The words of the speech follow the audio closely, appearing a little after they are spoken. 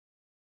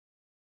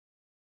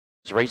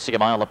It's racing a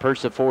mile, a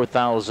purse of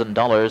 $4,000.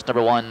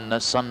 Number 1,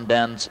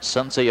 Sundance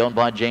Sensei, owned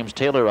by James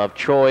Taylor of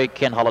Troy.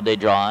 Ken Holiday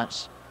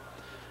drives.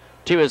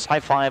 2 is High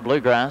Five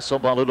Bluegrass,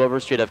 owned by Lou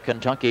Overstreet of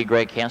Kentucky.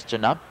 Greg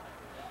Castanup.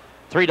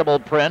 3, Double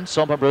Prince,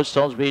 owned by Bruce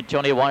Salisbury.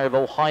 Tony Wire of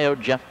Ohio.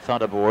 Jeff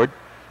Thought aboard.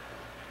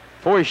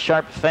 4 is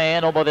Sharp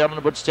Fan, owned by the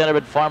Arlenwood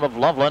Standard Farm of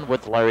Loveland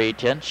with Larry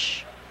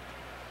Tinch.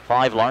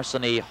 5,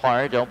 Larceny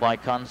Hart, owned by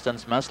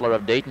Constance Messler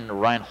of Dayton.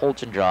 Ryan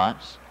Holton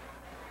drives.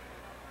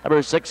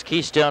 Number 6,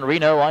 Keystone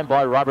Reno, owned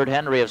by Robert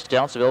Henry of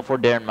Stoutsville for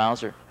Darren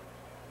Mauser.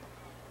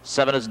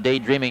 7 is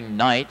Daydreaming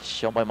Night,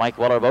 shown by Mike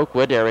Weller of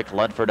Oakwood. Eric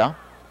Ledford.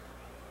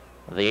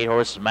 The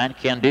 8-horse Matt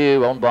Can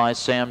Do, owned by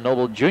Sam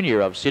Noble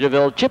Jr. of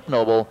Cedarville. Chip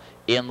Noble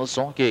in the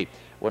sulky.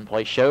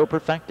 One-play show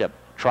perfecta.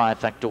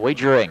 Trifecta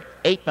wagering.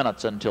 8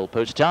 minutes until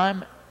post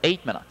time.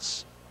 8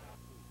 minutes.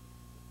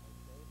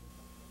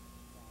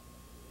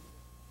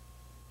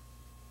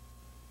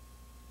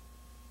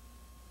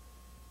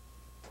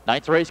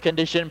 Ninth race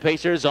condition,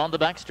 Pacers on the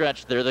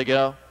backstretch. There they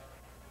go.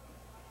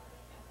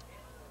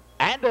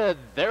 And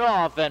they're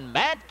off, and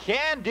Matt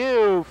Can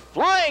Do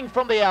flying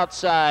from the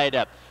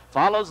outside.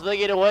 Follows the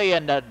getaway,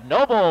 and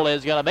Noble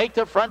is going to make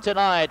the front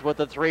tonight with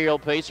the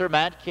 3-year-old pacer,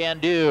 Matt Can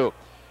Do.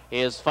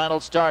 His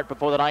final start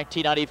before the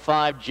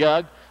 1995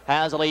 Jug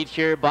has a lead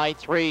here by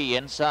 3.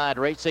 Inside,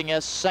 racing a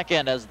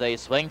second as they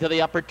swing to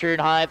the upper turn.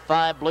 High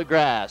Five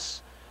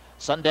Bluegrass.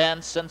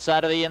 Sundance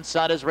inside of the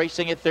inside is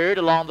racing a third,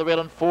 along the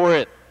rail in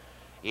 4th.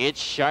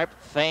 It's Sharp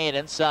Feint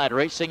inside,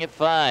 racing at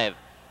 5.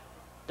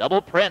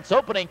 Double Prince,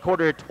 opening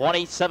quarter,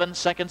 27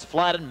 seconds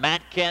flat, and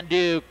Matt Can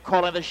Do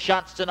calling the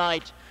shots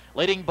tonight,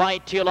 leading by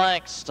 2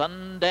 lengths.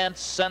 Sundance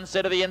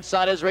Sensei to the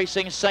inside is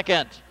racing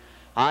second.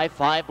 High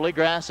Five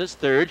Bluegrass is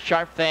third.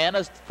 Sharp Fan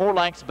is 4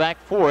 lengths back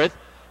 4th.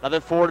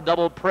 Another 4 to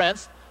Double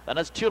Prince. Then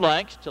it's 2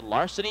 lengths to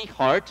Larceny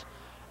Hart.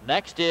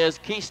 Next is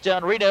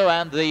Keystone Reno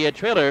and the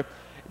trailer,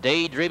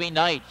 Daydreaming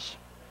Night.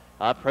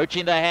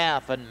 Approaching the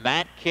half, and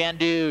Matt Can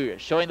Do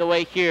showing the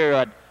way here.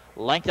 A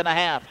length and a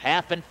half,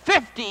 half and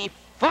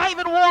 55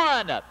 and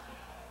 1.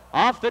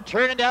 Off the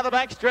turn and down the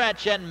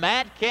backstretch, and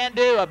Matt Can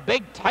Do, a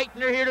big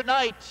tightener here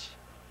tonight.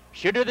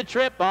 Shooter the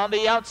trip on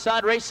the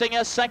outside, racing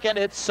a second.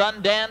 It's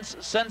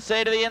Sundance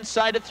Sensei to the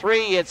inside of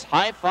 3. It's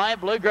High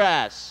Five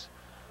Bluegrass.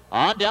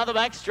 On down the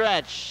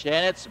backstretch,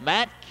 and it's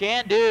Matt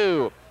Can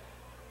Do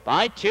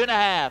by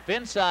 2.5.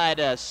 Inside,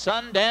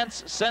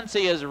 Sundance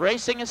Sensei is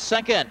racing a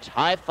second.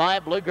 High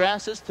Five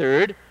Bluegrass is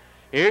third.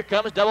 Here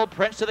comes Double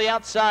Prince to the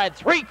outside.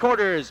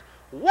 3/4,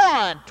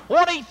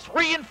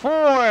 1:23 and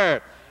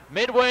 4.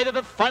 Midway to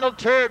the final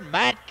turn,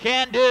 Matt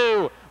Can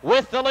Do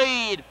with the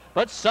lead.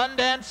 But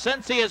Sundance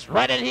Sensei is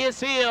right at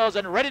his heels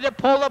and ready to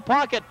pull the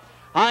pocket.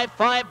 High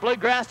Five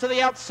Bluegrass to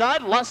the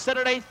outside, less than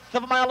 1/8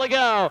 of a mile to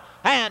go.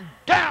 And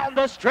down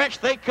the stretch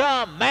they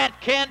come.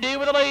 Matt Can Do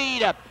with the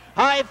lead.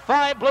 High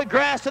Five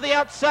Bluegrass to the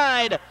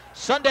outside.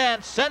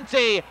 Sundance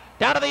Sensei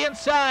down to the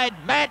inside.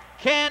 Matt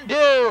Can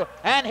Do,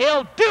 and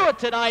he'll do it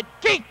tonight.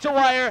 Gate to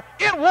wire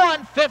in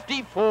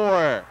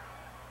 1:54.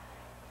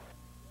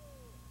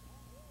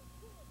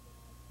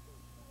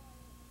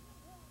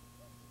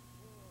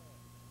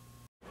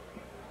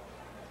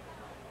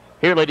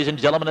 Here, ladies and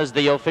gentlemen, is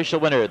the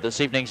official winner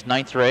this evening's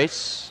 9th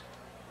race.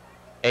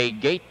 A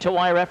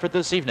gate-to-wire effort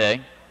this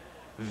evening.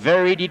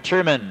 Very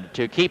determined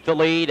to keep the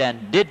lead,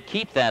 and did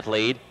keep that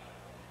lead.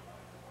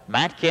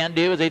 Matt Can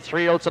Do is a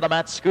 3-year-old son of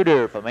Matt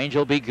Scooter from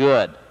Angel Be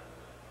Good.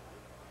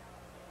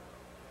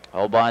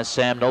 Owned by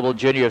Sam Noble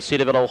Jr. of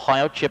Cedarville,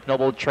 Ohio. Chip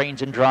Noble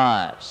trains and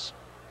drives.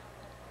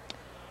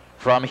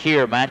 From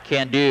here, Matt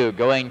Can Do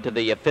going to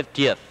the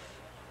 50th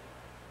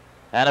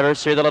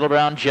anniversary of the Little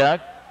Brown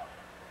Jug.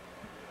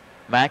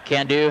 Matt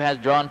Can Do has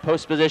drawn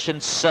post position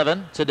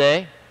 7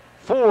 today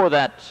for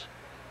that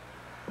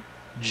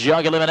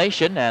jug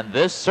elimination, and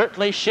this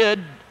certainly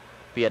should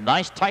be a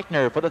nice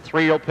tightener for the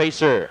 3-year-old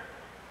pacer.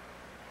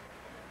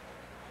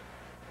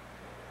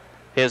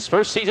 His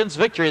first season's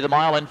victory, the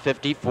mile in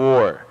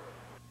 54.